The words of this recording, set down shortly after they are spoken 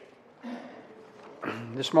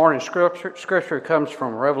This morning's scripture comes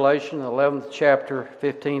from Revelation, the 11th chapter,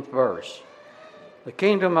 15th verse. The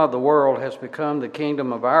kingdom of the world has become the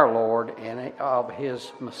kingdom of our Lord and of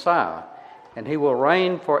his Messiah, and he will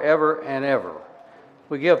reign forever and ever.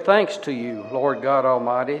 We give thanks to you, Lord God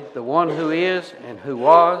Almighty, the one who is and who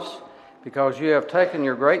was, because you have taken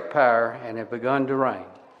your great power and have begun to reign.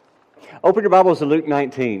 Open your Bibles to Luke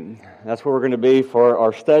 19. That's where we're going to be for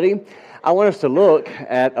our study. I want us to look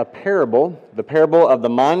at a parable, the parable of the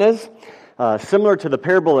minas, similar to the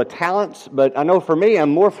parable of the talents, but I know for me,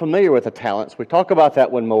 I'm more familiar with the talents. We talk about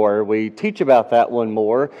that one more. We teach about that one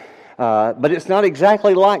more. But it's not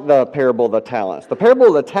exactly like the parable of the talents. The parable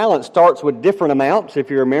of the talents starts with different amounts,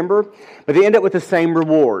 if you remember, but they end up with the same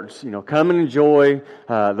rewards. Come and enjoy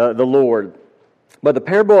the Lord. But the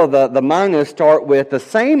parable of the minas start with the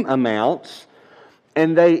same amounts,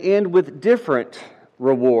 and they end with different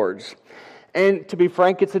rewards. And to be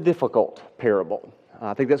frank, it's a difficult parable.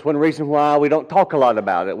 I think that's one reason why we don't talk a lot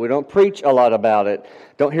about it. We don't preach a lot about it.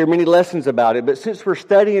 Don't hear many lessons about it. But since we're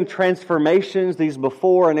studying transformations, these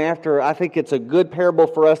before and after, I think it's a good parable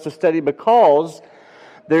for us to study because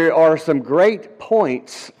there are some great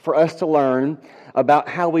points for us to learn about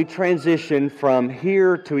how we transition from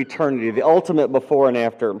here to eternity, the ultimate before and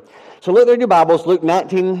after. So look there in your Bibles, Luke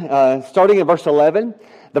 19, starting in verse 11.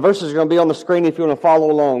 The verses are going to be on the screen if you want to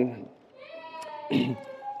follow along.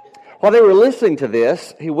 While they were listening to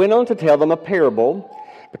this, he went on to tell them a parable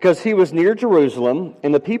because he was near Jerusalem,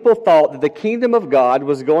 and the people thought that the kingdom of God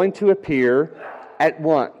was going to appear at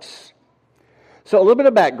once. So a little bit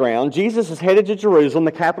of background. Jesus is headed to Jerusalem,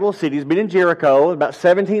 the capital city. He's been in Jericho, about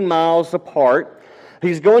 17 miles apart.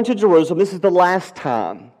 He's going to Jerusalem. This is the last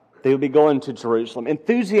time they would be going to Jerusalem.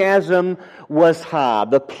 Enthusiasm was high.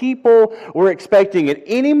 The people were expecting at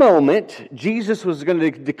any moment Jesus was going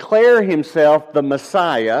to declare himself the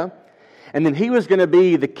Messiah, and then he was going to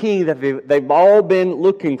be the king that they've all been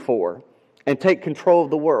looking for and take control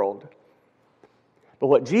of the world. But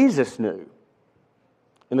what Jesus knew,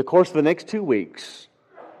 in the course of the next 2 weeks,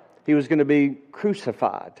 he was going to be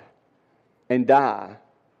crucified and die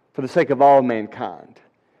for the sake of all mankind.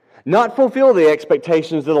 Not fulfill the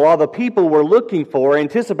expectations that a lot of the people were looking for,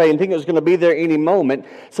 anticipating, thinking it was going to be there any moment.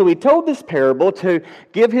 So he told this parable to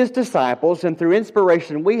give his disciples, and through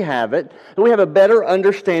inspiration we have it, that we have a better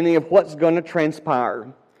understanding of what's going to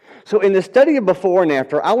transpire. So in the study of before and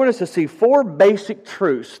after, I want us to see 4 basic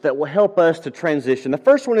truths that will help us to transition. The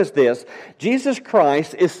first one is this: Jesus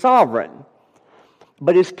Christ is sovereign,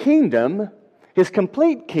 but his kingdom, his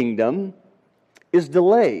complete kingdom, is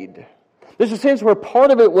delayed. There's a sense where part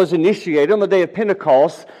of it was initiated on the day of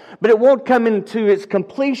Pentecost, but it won't come into its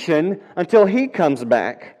completion until he comes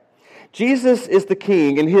back. Jesus is the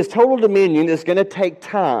king, and his total dominion is going to take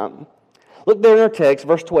time. Look there in our text,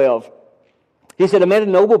 verse 12. He said, "A man of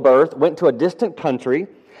noble birth went to a distant country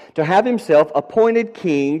to have himself appointed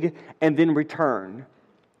king and then return."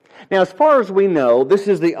 Now, as far as we know, this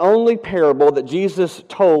is the only parable that Jesus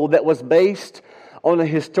told that was based on a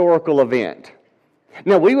historical event.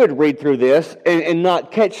 Now, we would read through this and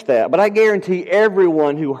not catch that, but I guarantee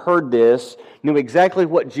everyone who heard this knew exactly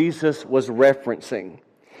what Jesus was referencing.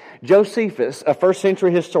 Josephus, a first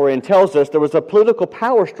century historian, tells us there was a political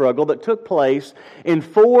power struggle that took place in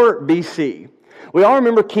 4 BC. We all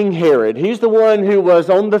remember King Herod. He's the one who was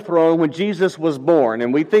on the throne when Jesus was born,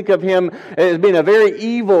 and we think of him as being a very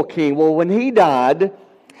evil king. Well, when he died,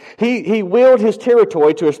 he willed his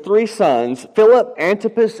territory to his 3 sons, Philip,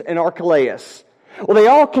 Antipas, and Archelaus. Well, they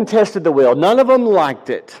all contested the will. None of them liked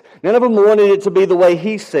it. None of them wanted it to be the way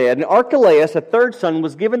he said. And Archelaus, a 3rd son,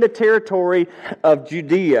 was given the territory of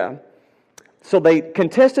Judea. So they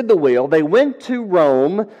contested the will. They went to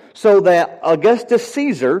Rome so that Augustus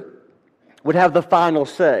Caesar would have the final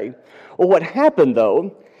say. Well, what happened,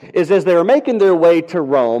 though, is as they were making their way to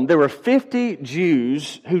Rome, there were 50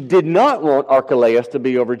 Jews who did not want Archelaus to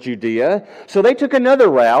be over Judea. So they took another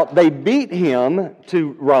route. They beat him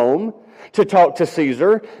to Rome to talk to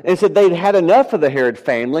Caesar, and said they'd had enough of the Herod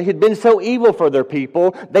family. He'd been so evil for their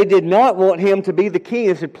people. They did not want him to be the king.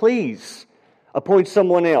 They said, "Please, appoint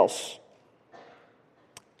someone else."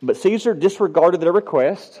 But Caesar disregarded their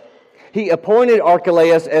request. He appointed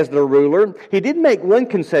Archelaus as their ruler. He did make one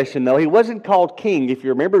concession, though. He wasn't called king. If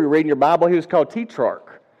you remember, you read in your Bible, he was called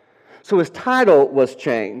tetrarch. So his title was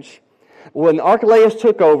changed. When Archelaus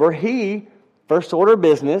took over, he, first order of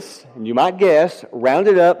business, and you might guess,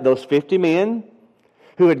 rounded up those 50 men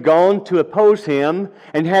who had gone to oppose him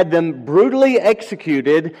and had them brutally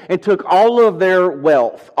executed and took all of their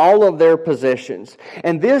wealth, all of their possessions.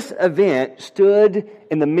 And this event stood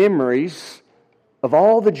in the memories of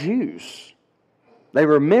all the Jews. They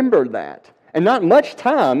remembered that And not much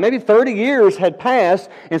time, maybe 30 years had passed,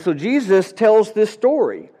 and so Jesus tells this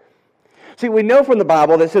story. See, we know from the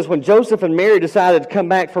Bible that says when Joseph and Mary decided to come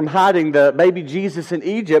back from hiding the baby Jesus in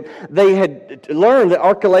Egypt, they had learned that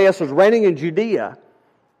Archelaus was reigning in Judea.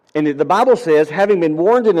 And the Bible says, having been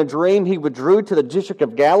warned in a dream, he withdrew to the district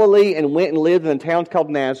of Galilee and went and lived in a town called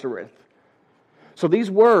Nazareth. So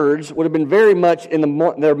these words would have been very much in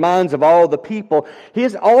their minds of all the people.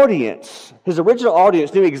 His audience, his original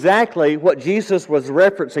audience, knew exactly what Jesus was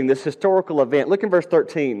referencing, this historical event. Look in verse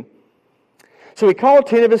 13. So he called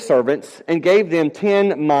 10 of his servants and gave them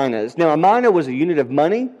 10 minas. Now a mina was a unit of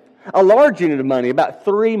money, a large unit of money, about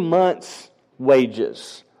 3 months'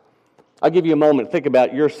 wages. I'll give you a moment to think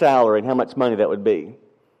about your salary and how much money that would be.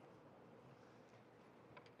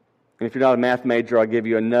 And if you're not a math major, I'll give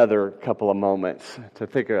you another couple of moments to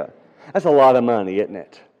figure out. That's a lot of money, isn't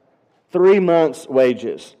it? 3 months'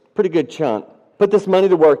 wages. Pretty good chunk. Put this money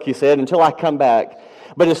to work, he said, until I come back.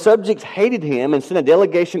 But his subjects hated him and sent a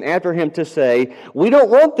delegation after him to say, we don't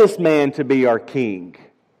want this man to be our king.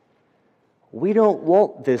 We don't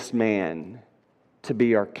want this man to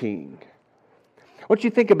be our king. What you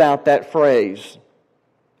think about that phrase?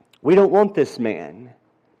 We don't want this man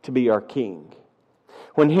to be our king.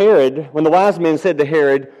 When the wise men said to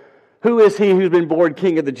Herod, who is he who's been born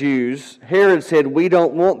king of the Jews? Herod said, we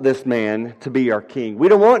don't want this man to be our king. We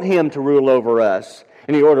don't want him to rule over us.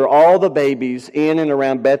 And he ordered all the babies in and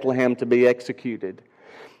around Bethlehem to be executed.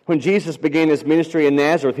 When Jesus began his ministry in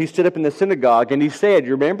Nazareth, he stood up in the synagogue and he said,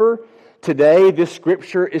 you remember, today this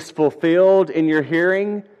scripture is fulfilled in your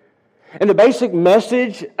hearing. And the basic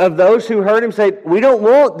message of those who heard him say, we don't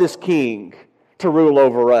want this king to rule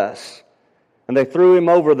over us. And they threw him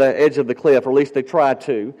over the edge of the cliff, or at least they tried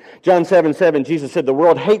to. John 7:7, Jesus said, the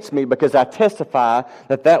world hates me because I testify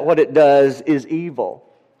that what it does is evil.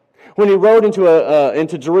 When he rode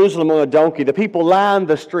into Jerusalem on a donkey, the people lined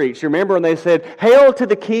the streets. You remember when they said, hail to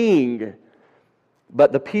the king.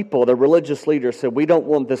 But the people, the religious leaders, said, we don't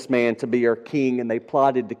want this man to be our king, and they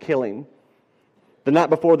plotted to kill him. The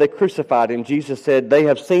night before they crucified him, Jesus said, they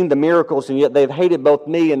have seen the miracles, and yet they've hated both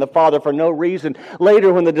me and the Father for no reason.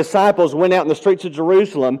 Later, when the disciples went out in the streets of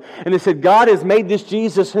Jerusalem, and they said, God has made this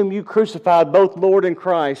Jesus whom you crucified, both Lord and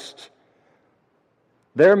Christ.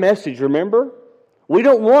 Their message, remember? We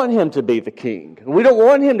don't want him to be the king. We don't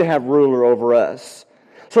want him to have ruler over us.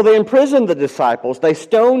 So they imprisoned the disciples. They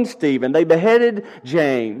stoned Stephen. They beheaded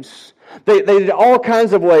James. They did all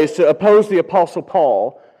kinds of ways to oppose the Apostle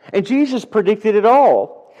Paul. And Jesus predicted it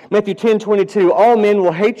all. Matthew 10:22, all men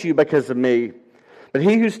will hate you because of me, but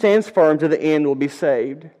he who stands firm to the end will be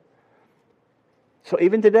saved. So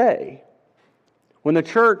even today, when the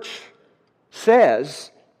church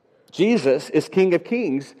says Jesus is King of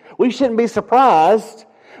Kings, we shouldn't be surprised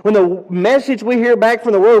when the message we hear back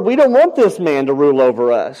from the world, we don't want this man to rule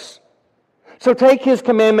over us. So take his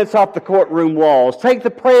commandments off the courtroom walls. Take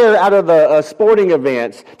the prayer out of the sporting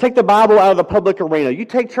events. Take the Bible out of the public arena. You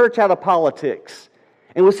take church out of politics.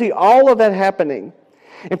 And we'll see all of that happening.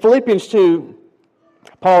 In Philippians 2,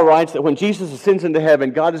 Paul writes that when Jesus ascends into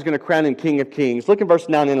heaven, God is going to crown him King of Kings. Look in verse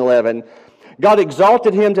 9 and 11. God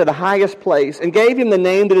exalted him to the highest place and gave him the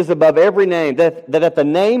name that is above every name, that at the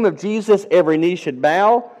name of Jesus every knee should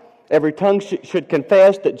bow, every tongue should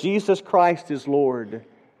confess that Jesus Christ is Lord.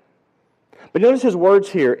 But notice his words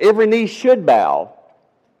here. Every knee should bow.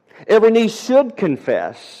 Every knee should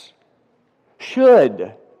confess.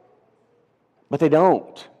 Should. But they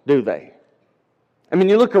don't, do they? I mean,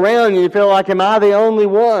 you look around and you feel like, am I the only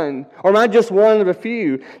one? Or am I just one of a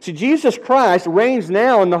few? See, Jesus Christ reigns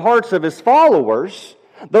now in the hearts of his followers,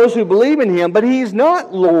 those who believe in him, but he's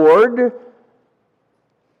not Lord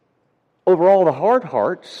over all the hard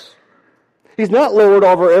hearts. He's not Lord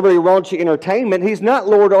over every raunchy entertainment. He's not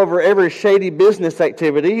Lord over every shady business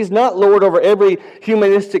activity. He's not Lord over every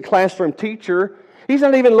humanistic classroom teacher. He's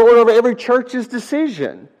not even Lord over every church's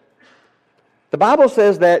decision. The Bible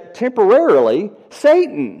says that temporarily,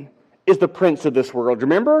 Satan is the prince of this world.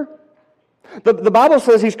 Remember? The Bible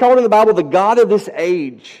says he's called in the Bible the God of this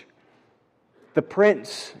age, the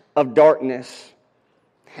prince of darkness.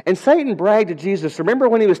 And Satan bragged to Jesus, remember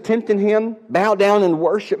when he was tempting him? Bow down and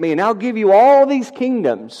worship me, and I'll give you all these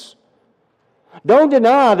kingdoms. Don't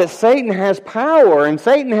deny that Satan has power, and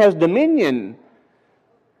Satan has dominion,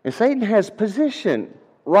 and Satan has position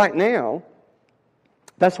right now.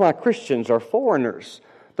 That's why Christians are foreigners,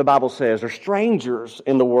 the Bible says, or strangers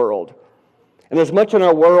in the world. And there's much in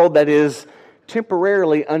our world that is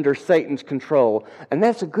temporarily under Satan's control, and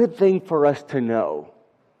that's a good thing for us to know.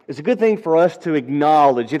 It's a good thing for us to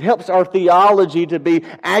acknowledge. It helps our theology to be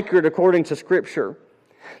accurate according to Scripture.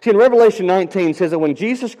 See, in Revelation 19, it says that when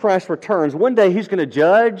Jesus Christ returns, one day He's going to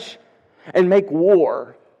judge and make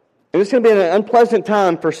war. And it's going to be an unpleasant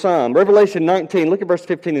time for some. Revelation 19, look at verse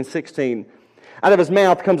 15 and 16. Out of His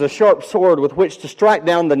mouth comes a sharp sword with which to strike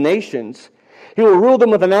down the nations. He will rule them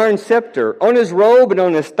with an iron scepter. On His robe and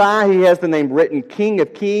on His thigh He has the name written, King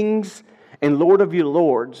of Kings and Lord of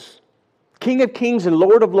Lords. King of Kings and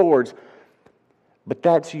Lord of Lords. But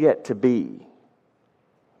that's yet to be.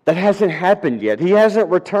 That hasn't happened yet. He hasn't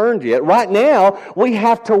returned yet. Right now, we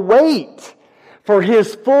have to wait for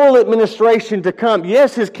His full administration to come.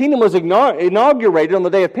 Yes, His kingdom was inaugurated on the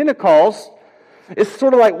day of Pentecost. It's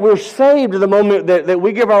sort of like we're saved at the moment that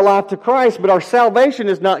we give our life to Christ, but our salvation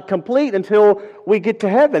is not complete until we get to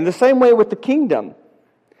heaven. The same way with the kingdom.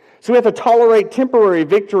 So we have to tolerate temporary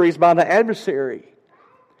victories by the adversary.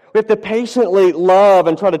 We have to patiently love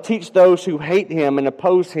and try to teach those who hate Him and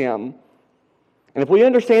oppose Him. And if we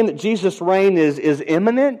understand that Jesus' reign is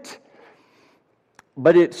imminent,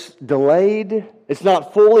 but it's delayed, it's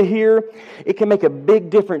not fully here, it can make a big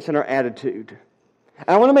difference in our attitude. And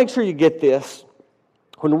I want to make sure you get this.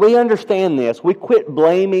 When we understand this, we quit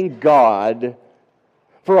blaming God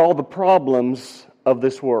for all the problems of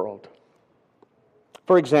this world.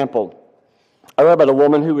 For example, I read about a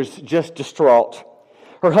woman who was just distraught.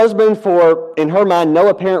 Her husband, for, in her mind, no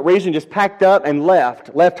apparent reason, just packed up and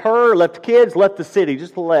left. Left her, left the kids, left the city,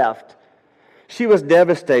 just left. She was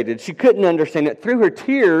devastated. She couldn't understand it. Through her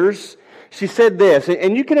tears, she said this,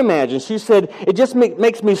 and you can imagine, she said, it just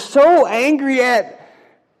makes me so angry at,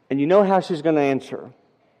 and you know how she's going to answer.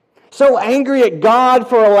 So angry at God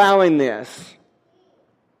for allowing this.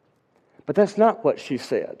 But that's not what she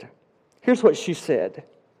said. Here's what she said.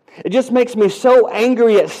 It just makes me so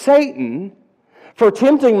angry at Satan for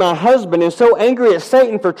tempting my husband, and so angry at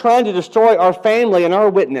Satan for trying to destroy our family and our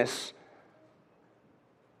witness.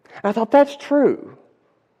 And I thought, that's true.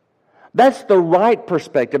 That's the right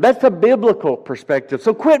perspective. That's the biblical perspective.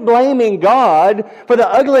 So quit blaming God for the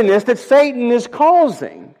ugliness that Satan is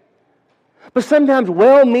causing. But sometimes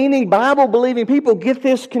well-meaning, Bible-believing people get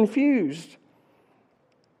this confused.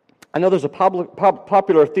 I know there's a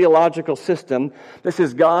popular theological system that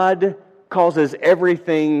says God causes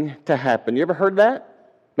everything to happen. You ever heard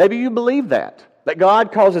that? Maybe you believe that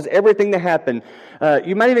God causes everything to happen.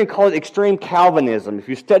 You might even call it extreme Calvinism, if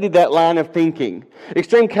you studied that line of thinking.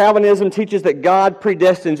 Extreme Calvinism teaches that God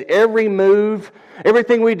predestines every move,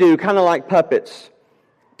 everything we do, kind of like puppets.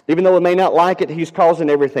 Even though we may not like it, He's causing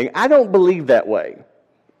everything. I don't believe that way.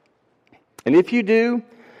 And if you do,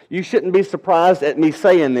 you shouldn't be surprised at me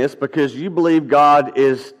saying this, because you believe God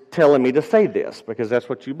is telling me to say this, because that's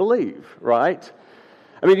what you believe, right?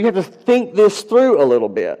 I mean, you have to think this through a little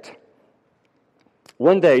bit.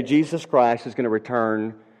 One day, Jesus Christ is going to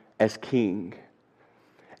return as King.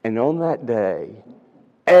 And on that day,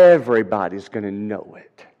 everybody's going to know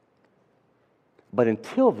it. But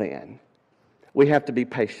until then, we have to be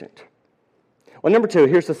patient. Well, number 2,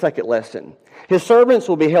 here's the second lesson. His servants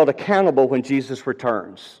will be held accountable when Jesus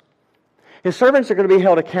returns. His servants are going to be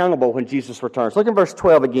held accountable when Jesus returns. Look at verse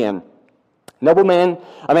 12 again. A man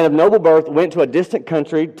of noble birth, went to a distant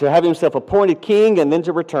country to have himself appointed king and then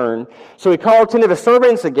to return. So he called 10 of his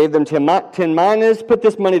servants and gave them 10 minas. Put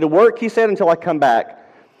this money to work, he said, until I come back.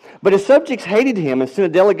 But his subjects hated him and sent a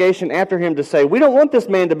delegation after him to say, we don't want this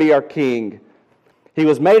man to be our king. He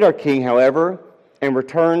was made our king, however, and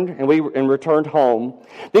returned home.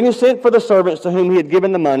 Then he sent for the servants to whom he had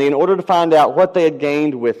given the money in order to find out what they had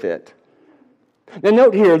gained with it. Now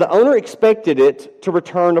note here, the owner expected it to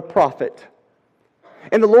return a profit.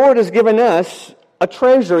 And the Lord has given us a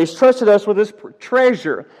treasure. He's trusted us with this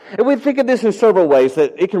treasure. And we think of this in several ways,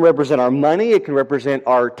 that it can represent our money, it can represent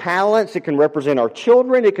our talents, it can represent our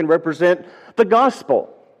children, it can represent the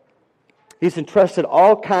gospel. He's entrusted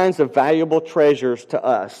all kinds of valuable treasures to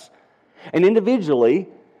us. And individually,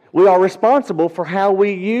 we are responsible for how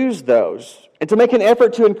we use those and to make an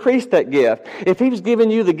effort to increase that gift. If He's given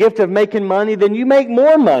you the gift of making money, then you make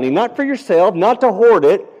more money, not for yourself, not to hoard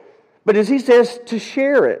it, but as He says, to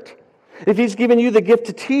share it. If He's given you the gift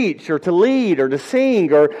to teach or to lead or to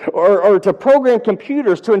sing or to program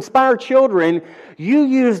computers to inspire children, you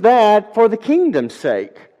use that for the kingdom's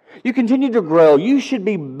sake. You continue to grow. You should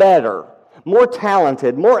be better, more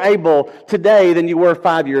talented, more able today than you were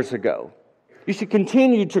 5 years ago. You should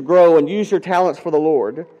continue to grow and use your talents for the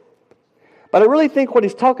Lord. But I really think what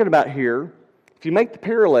he's talking about here, if you make the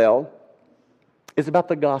parallel, is about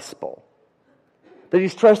the gospel. That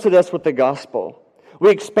He's trusted us with the gospel.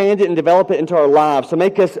 We expand it and develop it into our lives to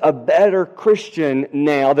make us a better Christian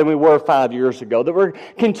now than we were 5 years ago. That we're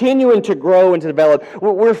continuing to grow and to develop.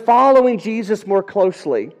 We're following Jesus more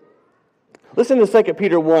closely. Listen to 2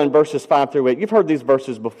 Peter 1, verses 5 through 8. You've heard these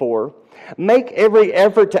verses before. Make every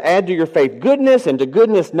effort to add to your faith goodness, and to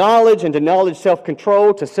goodness knowledge, and to knowledge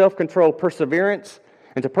self-control, to self-control perseverance,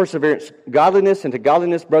 and to perseverance godliness, and to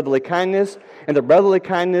godliness brotherly kindness, and to brotherly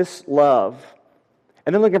kindness love.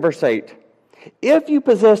 And then look at verse 8. If you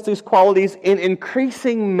possess these qualities in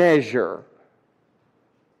increasing measure,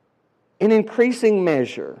 they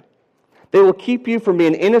will keep you from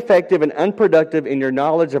being ineffective and unproductive in your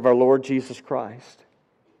knowledge of our Lord Jesus Christ.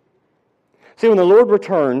 See, when the Lord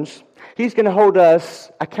returns, He's going to hold us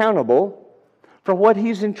accountable for what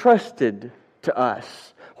He's entrusted to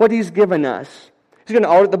us, what He's given us. He's going to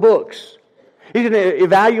audit the books. He's going to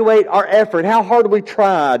evaluate our effort, how hard we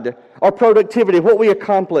tried, our productivity, what we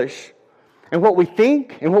accomplish, and what we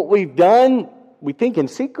think and what we've done, we think in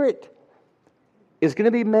secret, is going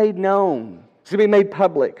to be made known. It's going to be made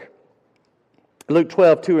public. Luke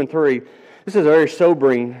 12, 2 and 3. This is a very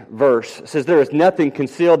sobering verse. It says, there is nothing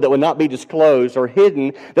concealed that will not be disclosed, or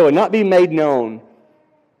hidden that will not be made known.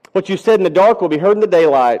 What you said in the dark will be heard in the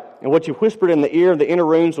daylight, and what you whispered in the ear of the inner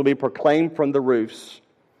rooms will be proclaimed from the roofs.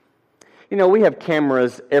 You know, we have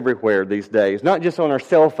cameras everywhere these days, not just on our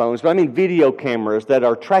cell phones, but I mean video cameras that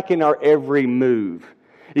are tracking our every move.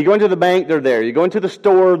 You go into the bank, they're there. You go into the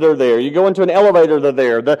store, they're there. You go into an elevator, they're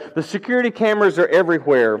there. The security cameras are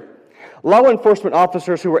everywhere. Law enforcement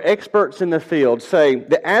officers who are experts in the field say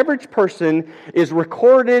the average person is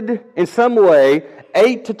recorded in some way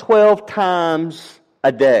 8 to 12 times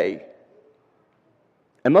a day.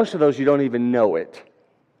 And most of those you don't even know it.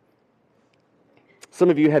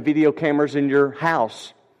 Some of you have video cameras in your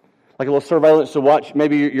house, like a little surveillance to watch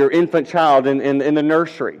maybe your infant child in the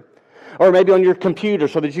nursery. Or maybe on your computer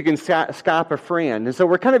so that you can Skype a friend. And so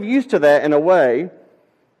we're kind of used to that in a way.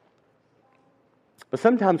 But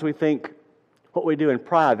sometimes we think what we do in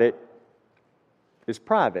private is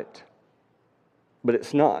private. But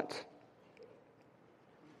it's not.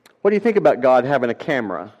 What do you think about God having a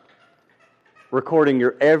camera recording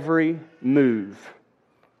your every move?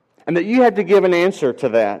 And that you have to give an answer to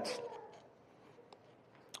that.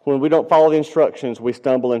 When we don't follow the instructions, we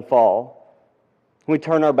stumble and fall. When we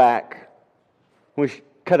turn our back, when we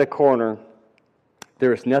cut a corner,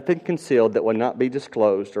 there is nothing concealed that will not be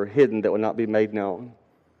disclosed, or hidden that will not be made known.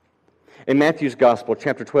 In Matthew's Gospel,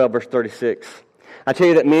 chapter 12, verse 36, I tell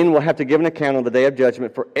you that men will have to give an account on the day of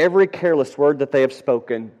judgment for every careless word that they have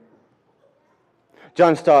spoken.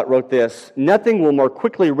 John Stott wrote this, nothing will more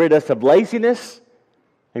quickly rid us of laziness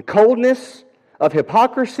and coldness, of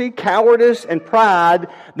hypocrisy, cowardice, and pride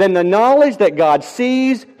than the knowledge that God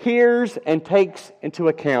sees, hears, and takes into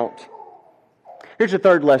account. Here's the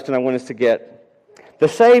third lesson I want us to get. The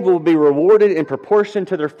saved will be rewarded in proportion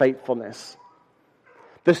to their faithfulness.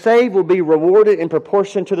 The saved will be rewarded in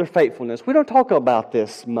proportion to their faithfulness. We don't talk about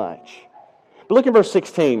this much. But look at verse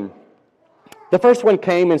 16. The first one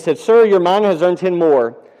came and said, Sir, your mind has earned 10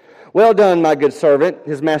 more. Well done, my good servant,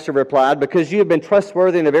 his master replied, because you have been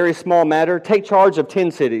trustworthy in a very small matter. Take charge of 10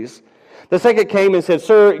 cities. The second came and said,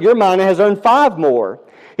 Sir, your mind has earned 5 more.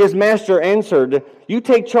 His master answered, You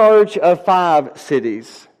take charge of 5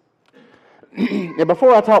 cities. Now,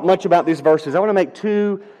 before I talk much about these verses, I want to make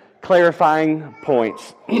 2 clarifying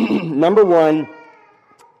points. Number 1,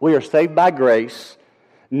 we are saved by grace,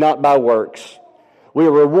 not by works. We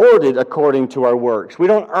are rewarded according to our works. We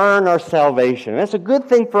don't earn our salvation. That's a good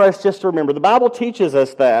thing for us just to remember. The Bible teaches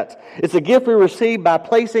us that. It's a gift we receive by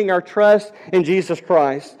placing our trust in Jesus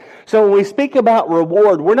Christ. So when we speak about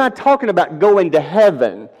reward, we're not talking about going to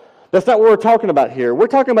heaven. That's not what we're talking about here. We're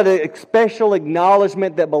talking about a special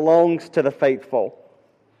acknowledgement that belongs to the faithful.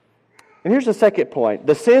 And here's the second point.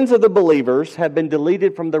 The sins of the believers have been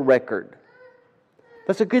deleted from the record.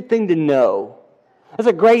 That's a good thing to know. That's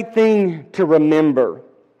a great thing to remember.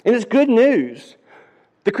 And it's good news.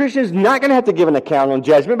 The Christian is not going to have to give an account on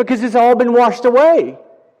judgment because it's all been washed away.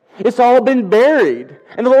 It's all been buried.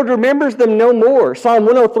 And the Lord remembers them no more. Psalm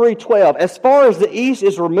 103:12. As far as the east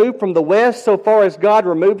is removed from the west, so far as God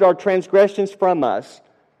removed our transgressions from us.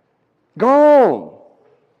 Gone.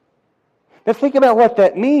 Now think about what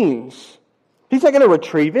that means. He's not going to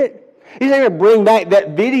retrieve it. He's not going to bring back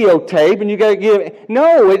that videotape and you got to give it.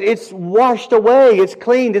 No, it's washed away. It's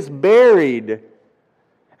cleaned. It's buried.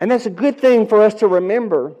 And that's a good thing for us to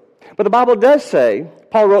remember. But the Bible does say,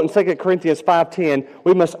 Paul wrote in 2 Corinthians 5:10,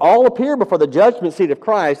 we must all appear before the judgment seat of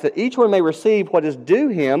Christ, that each one may receive what is due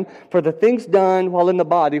him for the things done while in the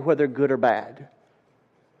body, whether good or bad.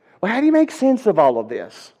 Well, how do you make sense of all of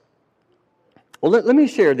this? Well, let me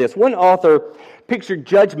share this. One author pictured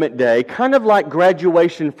Judgment Day kind of like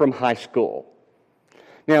graduation from high school.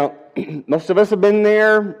 Now, most of us have been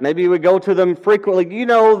there. Maybe we go to them frequently. You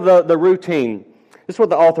know the routine. This is what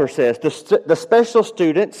the author says. The special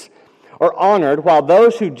students are honored while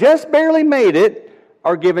those who just barely made it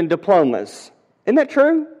are given diplomas. Isn't that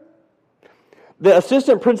true? The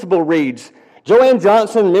assistant principal reads, Joanne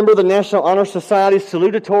Johnson, member of the National Honor Society,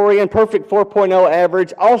 salutatorian, perfect 4.0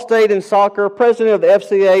 average, all-state in soccer, president of the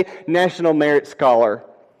FCA, National Merit Scholar.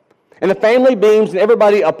 And the family beams and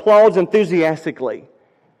everybody applauds enthusiastically.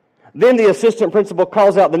 Then the assistant principal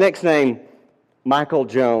calls out the next name, Michael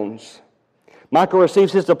Jones. Michael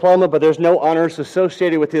receives his diploma, but there's no honors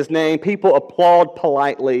associated with his name. People applaud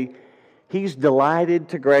politely. He's delighted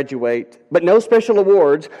to graduate, but no special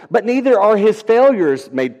awards, but neither are his failures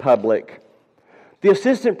made public. The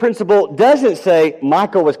assistant principal doesn't say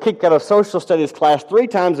Michael was kicked out of social studies class 3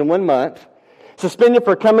 times in 1 month, suspended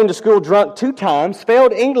for coming to school drunk 2 times,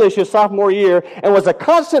 failed English his sophomore year, and was a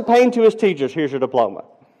constant pain to his teachers. Here's your diploma.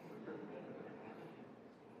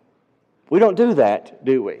 We don't do that,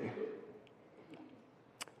 do we?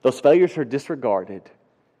 Those failures are disregarded.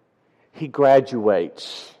 He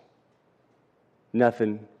graduates.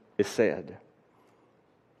 Nothing is said.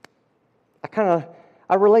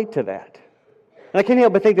 I relate to that. And I can't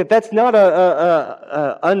help but think that that's not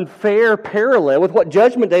a unfair parallel with what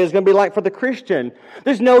Judgment Day is going to be like for the Christian.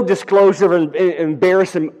 There's no disclosure of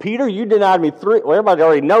embarrassment. Peter, you denied me 3. Well, everybody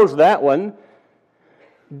already knows that one.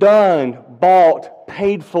 Done, bought,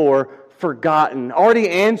 paid for, forgotten, already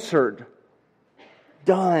answered.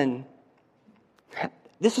 Done.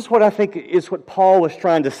 This is what I think is what Paul was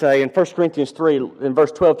trying to say in 1 Corinthians 3, in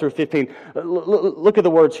verse 12 through 15. Look at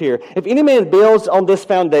the words here. If any man builds on this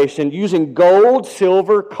foundation using gold,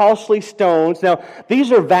 silver, costly stones. Now,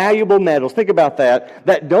 these are valuable metals. Think about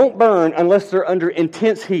that don't burn unless they're under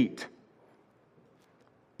intense heat.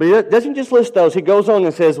 But he doesn't just list those. He goes on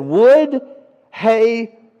and says, wood,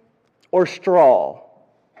 hay, or straw.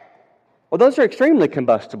 Well, those are extremely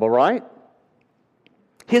combustible, right?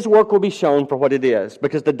 His work will be shown for what it is,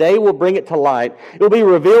 because the day will bring it to light. It will be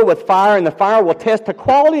revealed with fire, and the fire will test the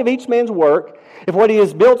quality of each man's work. If what he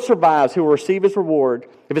has built survives, he will receive his reward.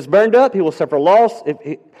 If it's burned up, he will suffer loss.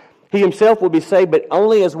 If he himself will be saved, but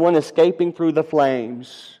only as one escaping through the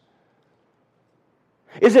flames.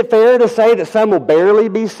 Is it fair to say that some will barely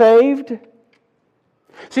be saved?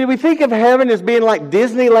 See, we think of heaven as being like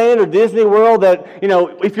Disneyland or Disney World, that,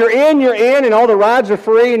 if you're in, and all the rides are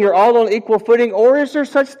free and you're all on equal footing, or is there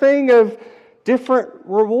such thing of different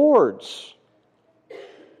rewards?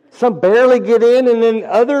 Some barely get in, and then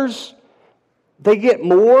others, they get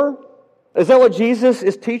more? Is that what Jesus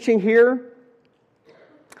is teaching here?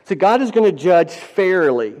 See, God is going to judge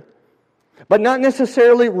fairly, but not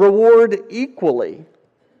necessarily reward equally.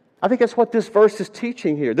 I think that's what this verse is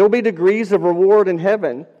teaching here. There will be degrees of reward in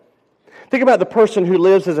heaven. Think about the person who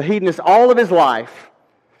lives as a hedonist all of his life,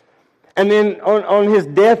 and then on his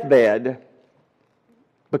deathbed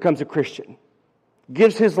becomes a Christian,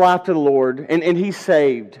 gives his life to the Lord, and he's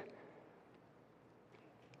saved.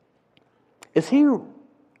 Is he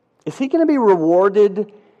going to be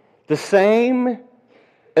rewarded the same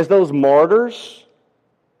as those martyrs,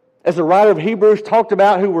 as the writer of Hebrews talked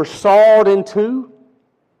about, who were sawed in two?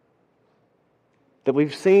 That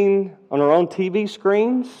we've seen on our own TV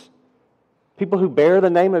screens, people who bear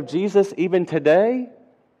the name of Jesus even today,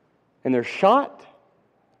 and they're shot.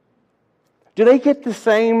 Do they get the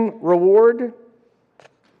same reward?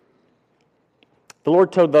 The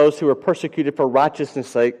Lord told those who are persecuted for righteousness'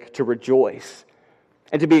 sake to rejoice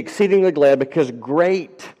and to be exceedingly glad, because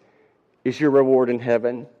great is your reward in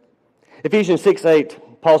heaven. Ephesians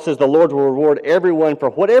 6:8, Paul says, the Lord will reward everyone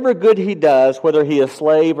for whatever good he does, whether he is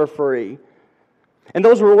slave or free. And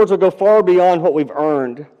those rewards will go far beyond what we've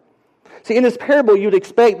earned. See, in this parable, you'd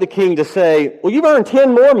expect the king to say, well, you've earned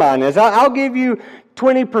 10 more minas. I'll give you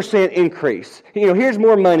 20% increase. Here's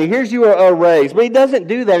more money. Here's you a raise. But he doesn't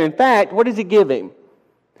do that. In fact, what does he give him?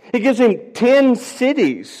 He gives him 10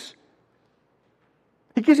 cities.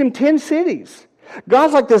 He gives him 10 cities.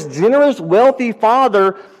 God's like this generous, wealthy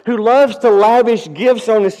father who loves to lavish gifts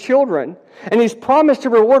on his children. And he's promised to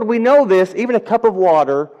reward, we know this, even a cup of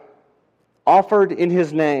water offered in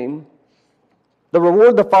his name. The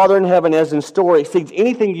reward the Father in heaven has in store exceeds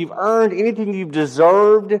anything you've earned, anything you've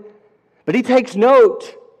deserved. But he takes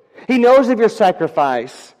note. He knows of your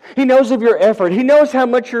sacrifice. He knows of your effort. He knows how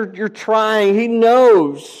much you're trying. He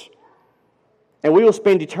knows. And we will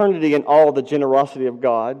spend eternity in all the generosity of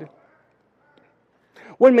God.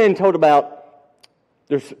 One man told about,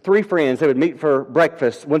 there's 3 friends that would meet for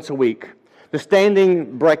breakfast once a week. The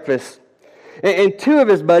standing breakfast. And two of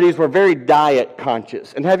his buddies were very diet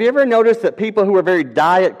conscious. And have you ever noticed that people who are very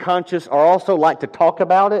diet conscious are also like to talk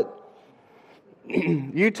about it?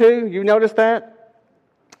 You too? You noticed that?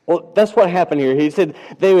 Well, that's what happened here. He said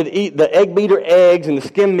they would eat the egg beater eggs and the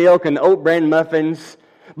skim milk and the oat bran muffins,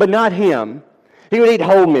 but not him. He would eat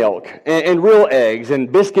whole milk and real eggs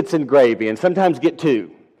and biscuits and gravy and sometimes get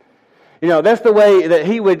two. You know, that's the way that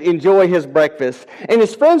he would enjoy his breakfast. And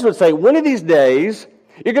his friends would say, one of these days,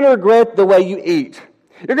 you're going to regret the way you eat.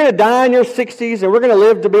 You're going to die in your 60s, and we're going to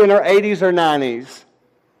live to be in our 80s or 90s.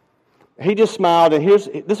 He just smiled, and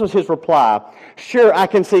this was his reply. Sure, I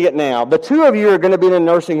can see it now. The two of you are going to be in a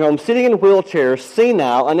nursing home, sitting in wheelchairs,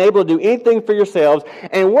 senile, unable to do anything for yourselves,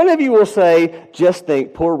 and one of you will say, just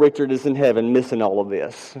think, poor Richard is in heaven missing all of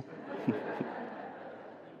this.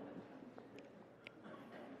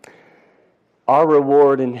 Our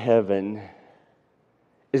reward in heaven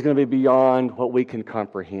is going to be beyond what we can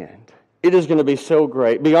comprehend. It is going to be so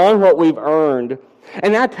great, beyond what we've earned.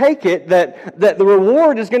 And I take it that the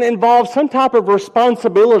reward is going to involve some type of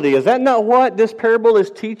responsibility. Is that not what this parable is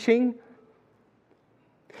teaching?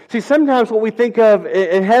 See, sometimes what we think of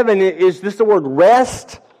in heaven is just the word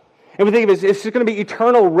rest. And we think of it's just going to be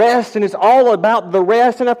eternal rest, and it's all about the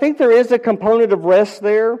rest. And I think there is a component of rest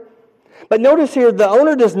there. But notice here, the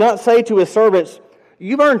owner does not say to his servants,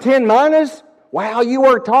 you've earned 10 minas? Wow, you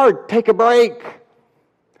worked hard. Take a break.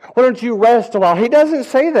 Why don't you rest a while? He doesn't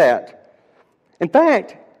say that. In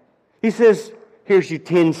fact, he says, here's you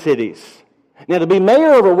 10 cities. Now, to be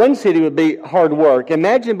mayor over one city would be hard work.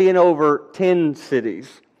 Imagine being over 10 cities.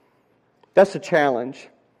 That's a challenge.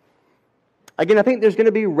 Again, I think there's going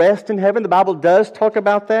to be rest in heaven. The Bible does talk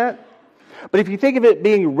about that. But if you think of it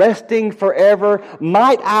being resting forever,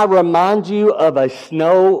 might I remind you of a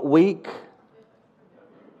snow week?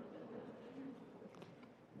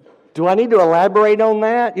 Do I need to elaborate on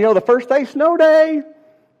that? You know, the first day, snow day,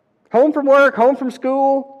 home from work, home from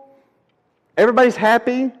school, everybody's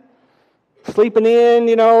happy, sleeping in,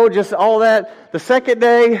 you know, just all that. The second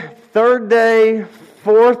day, third day,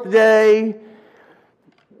 fourth day,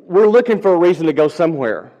 we're looking for a reason to go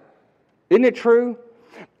somewhere. Isn't it true?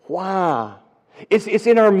 Why? It's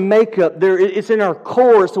in our makeup. It's in our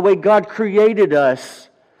core. It's the way God created us.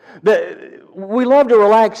 We love to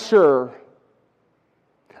relax, sure.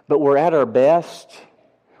 But we're at our best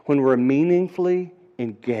when we're meaningfully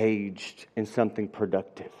engaged in something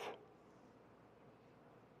productive.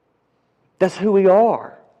 That's who we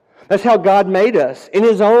are. That's how God made us, in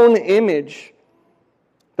His own image.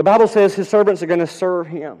 The Bible says His servants are going to serve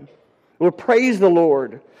Him. We'll praise the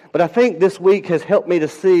Lord. But I think this week has helped me to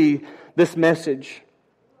see this message.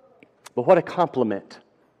 But what a compliment.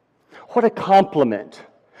 What a compliment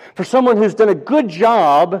for someone who's done a good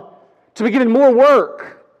job to be given more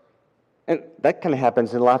work. And that kind of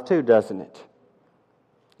happens in life too, doesn't it?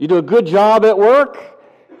 You do a good job at work,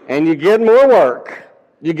 and you get more work.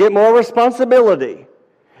 You get more responsibility.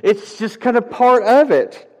 It's just kind of part of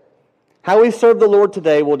it. How we serve the Lord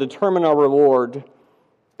today will determine our reward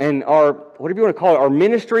and our, whatever you want to call it, our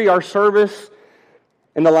ministry, our service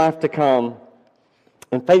in the life to come.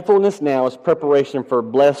 And faithfulness now is preparation for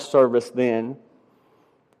blessed service then.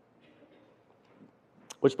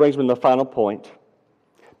 Which brings me to the final point.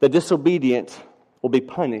 The disobedient will be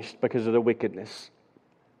punished because of their wickedness.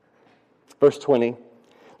 Verse 20.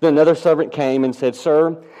 Then another servant came and said,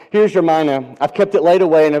 Sir, here's your mina. I've kept it laid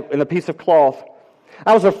away in a piece of cloth.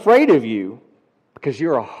 I was afraid of you because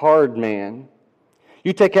you're a hard man.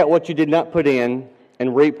 You take out what you did not put in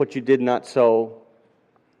and reap what you did not sow.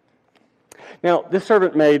 Now, this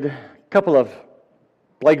servant made a couple of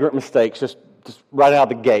flagrant mistakes just right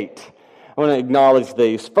out of the gate. I want to acknowledge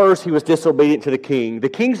these. First, he was disobedient to the king. The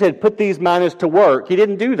king said, put these minas to work. He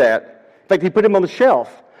didn't do that. In fact, he put them on the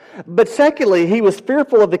shelf. But secondly, he was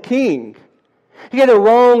fearful of the king. He had a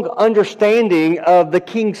wrong understanding of the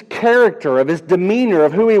king's character, of his demeanor,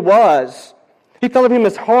 of who he was. He thought of him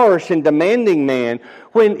as harsh and demanding man,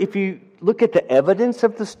 when if you look at the evidence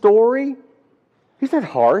of the story, he's not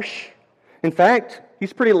harsh. In fact,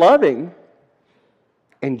 he's pretty loving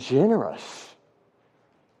and generous.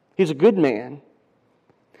 He's a good man.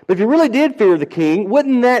 But if you really did fear the king,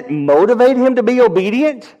 wouldn't that motivate him to be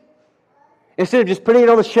obedient instead of just putting it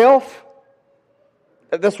on the shelf?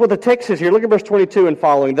 That's what the text says here. Look at verse 22 and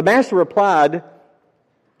following. The master replied,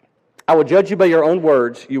 I will judge you by your own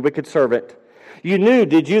words, you wicked servant. You knew,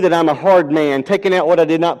 did you, that I'm a hard man, taking out what I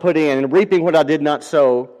did not put in and reaping what I did not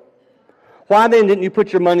sow? Why then didn't you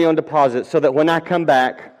put your money on deposit so that when I come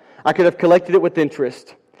back, I could have collected it with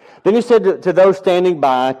interest? Then he said to those standing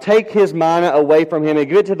by, take his mina away from him and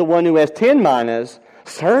give it to the one who has 10 minas.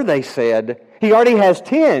 Sir, they said, he already has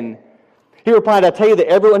 10. He replied, I tell you that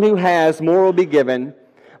everyone who has, more will be given.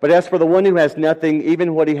 But as for the one who has nothing,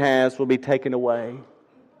 even what he has will be taken away.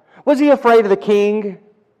 Was he afraid of the king?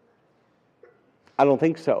 I don't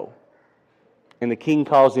think so. And the king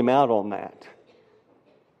calls him out on that.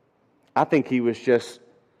 I think he was just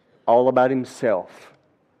all about himself.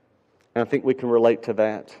 And I think we can relate to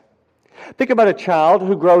that. Think about a child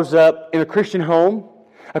who grows up in a Christian home,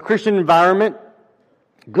 a Christian environment,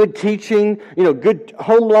 good teaching, good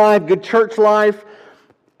home life, good church life.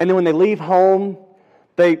 And then when they leave home,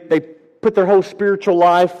 they put their whole spiritual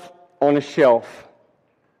life on a shelf.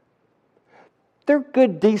 They're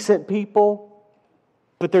good, decent people,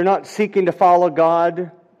 but they're not seeking to follow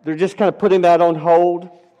God. They're just kind of putting that on hold.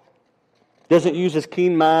 Doesn't use his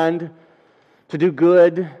keen mind to do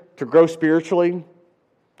good, to grow spiritually,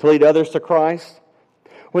 to lead others to Christ.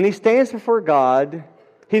 When he stands before God,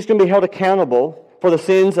 he's going to be held accountable for the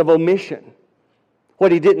sins of omission,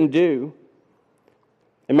 what he didn't do.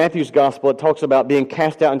 In Matthew's gospel, it talks about being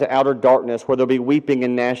cast out into outer darkness where there'll be weeping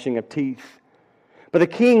and gnashing of teeth. But the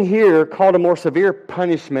king here called a more severe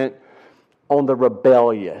punishment on the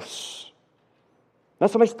rebellious.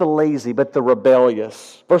 Not so much the lazy, but the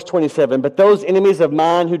rebellious. Verse 27, but those enemies of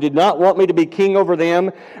mine who did not want me to be king over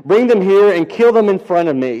them, bring them here and kill them in front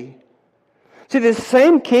of me. See, this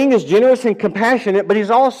same king is generous and compassionate, but he's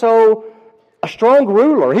also a strong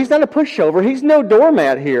ruler. He's not a pushover. He's no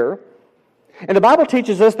doormat here. And the Bible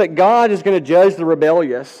teaches us that God is going to judge the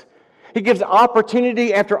rebellious. He gives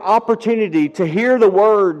opportunity after opportunity to hear the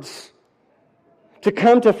words, to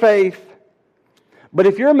come to faith. But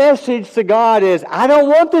if your message to God is, I don't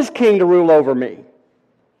want this king to rule over me,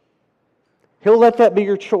 he'll let that be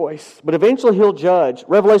your choice. But eventually he'll judge.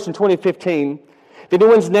 Revelation 20:15, if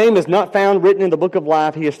anyone's name is not found written in the book of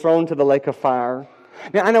life, he is thrown to the lake of fire.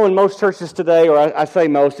 Now, I know in most churches today, or I say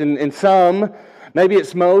most, in some, maybe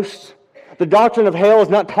it's most, the doctrine of hell is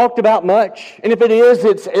not talked about much. And if it is,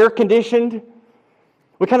 it's air-conditioned.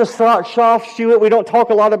 We kind of soft-shoe it. We don't talk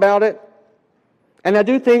a lot about it. And I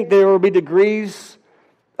do think there will be degrees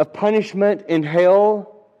of punishment in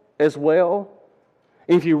hell as well.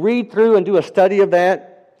 And if you read through and do a study of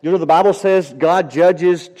that, the Bible says God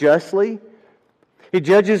judges justly. He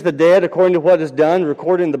judges the dead according to what is done,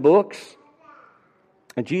 recorded in the books.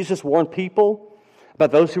 And Jesus warned people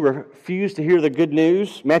about those who refuse to hear the good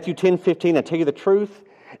news. Matthew 10:15, I tell you the truth,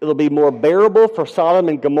 it'll be more bearable for Sodom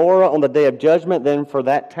and Gomorrah on the day of judgment than for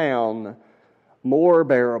that town. More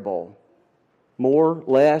bearable. More,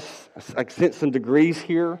 less. I sense some degrees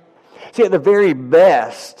here. See, at the very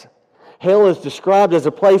best, hell is described as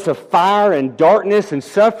a place of fire and darkness and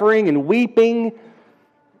suffering and weeping.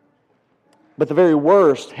 But the very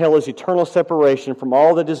worst, hell is eternal separation from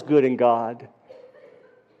all that is good in God.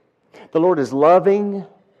 The Lord is loving.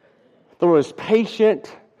 The Lord is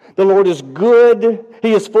patient. The Lord is good.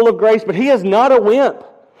 He is full of grace, but He is not a wimp.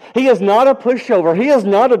 He is not a pushover. He is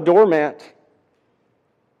not a doormat.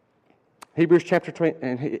 In Hebrews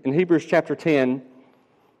chapter 10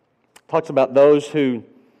 talks about those who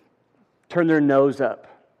turn their nose up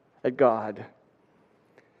at God.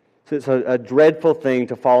 So it's a dreadful thing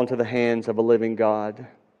to fall into the hands of a living God.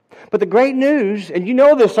 But the great news, and you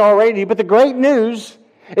know this already, but the great news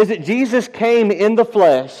is that Jesus came in the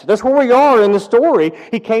flesh. That's where we are in the story.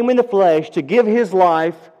 He came in the flesh to give His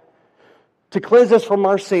life, to cleanse us from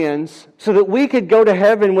our sins, so that we could go to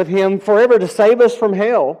heaven with Him forever to save us from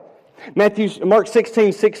hell. Mark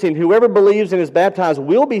 16:16, whoever believes and is baptized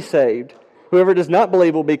will be saved. Whoever does not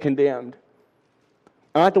believe will be condemned.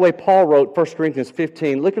 I like the way Paul wrote 1 Corinthians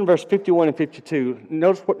 15. Look in verse 51 and 52.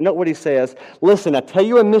 Note what he says. Listen, I tell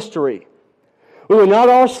you a mystery. We will not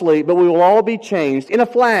all sleep, but we will all be changed in a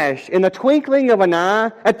flash, in the twinkling of an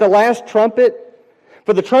eye, at the last trumpet.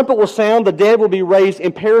 For the trumpet will sound, the dead will be raised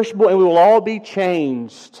imperishable, and we will all be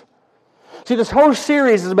changed. See, this whole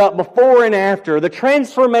series is about before and after, the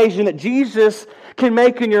transformation that Jesus can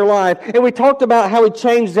make in your life. And we talked about how He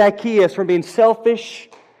changed Zacchaeus from being selfish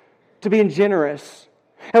to being generous.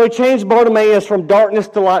 How He changed Bartimaeus from darkness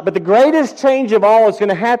to light. But the greatest change of all is going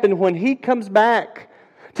to happen when He comes back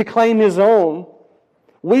to claim His own.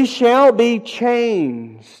 We shall be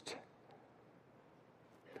changed.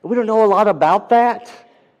 We don't know a lot about that.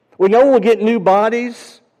 We know we'll get new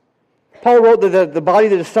bodies. Paul wrote that the body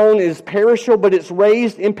that is sown is perishable, but it's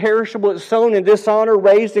raised imperishable. It's sown in dishonor,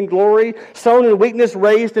 raised in glory. Sown in weakness,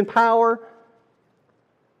 raised in power.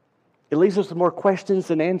 It leaves us with more questions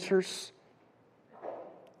than answers.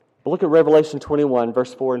 But look at Revelation 21,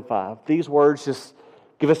 verse 4 and 5. These words just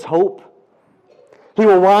give us hope. He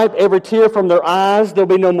will wipe every tear from their eyes. There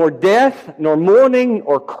will be no more death, nor mourning,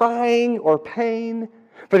 or crying, or pain.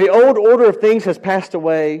 For the old order of things has passed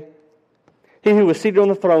away. He who was seated on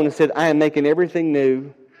the throne and said, I am making everything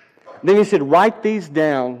new. Then he said, write these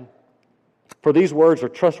down, for these words are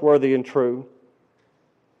trustworthy and true.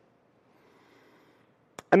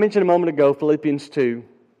 I mentioned a moment ago Philippians 2,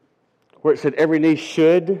 where it said every knee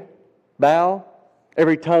should bow,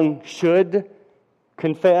 every tongue should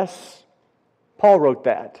confess. Paul wrote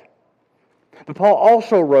that. But Paul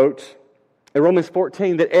also wrote in Romans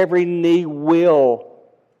 14 that every knee will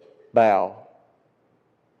bow.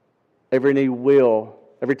 Every knee will,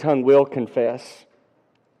 every tongue will confess.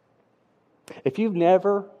 If you've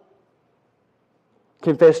never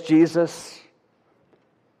confessed Jesus,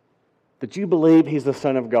 that you believe He's the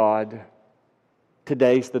Son of God,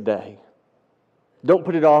 today's the day. Don't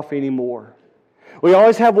put it off anymore. We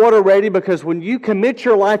always have water ready because when you commit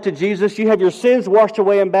your life to Jesus, you have your sins washed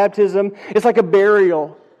away in baptism. It's like a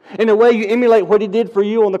burial. In a way, you emulate what He did for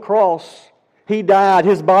you on the cross. He died.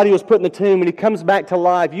 His body was put in the tomb, and He comes back to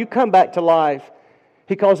life. You come back to life.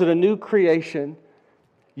 He calls it a new creation.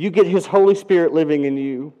 You get His Holy Spirit living in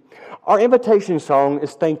you. Our invitation song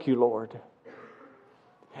is Thank You, Lord.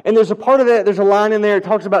 And there's a part of that, there's a line in there that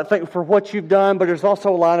talks about thank you for what you've done, but there's also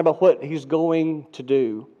a line about what He's going to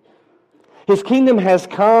do. His kingdom has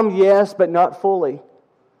come, yes, but not fully.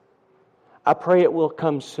 I pray it will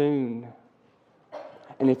come soon.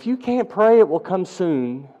 And if you can't pray it will come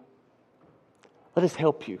soon, let us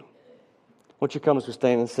help you. Won't you come as we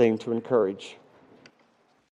stand and sing to encourage?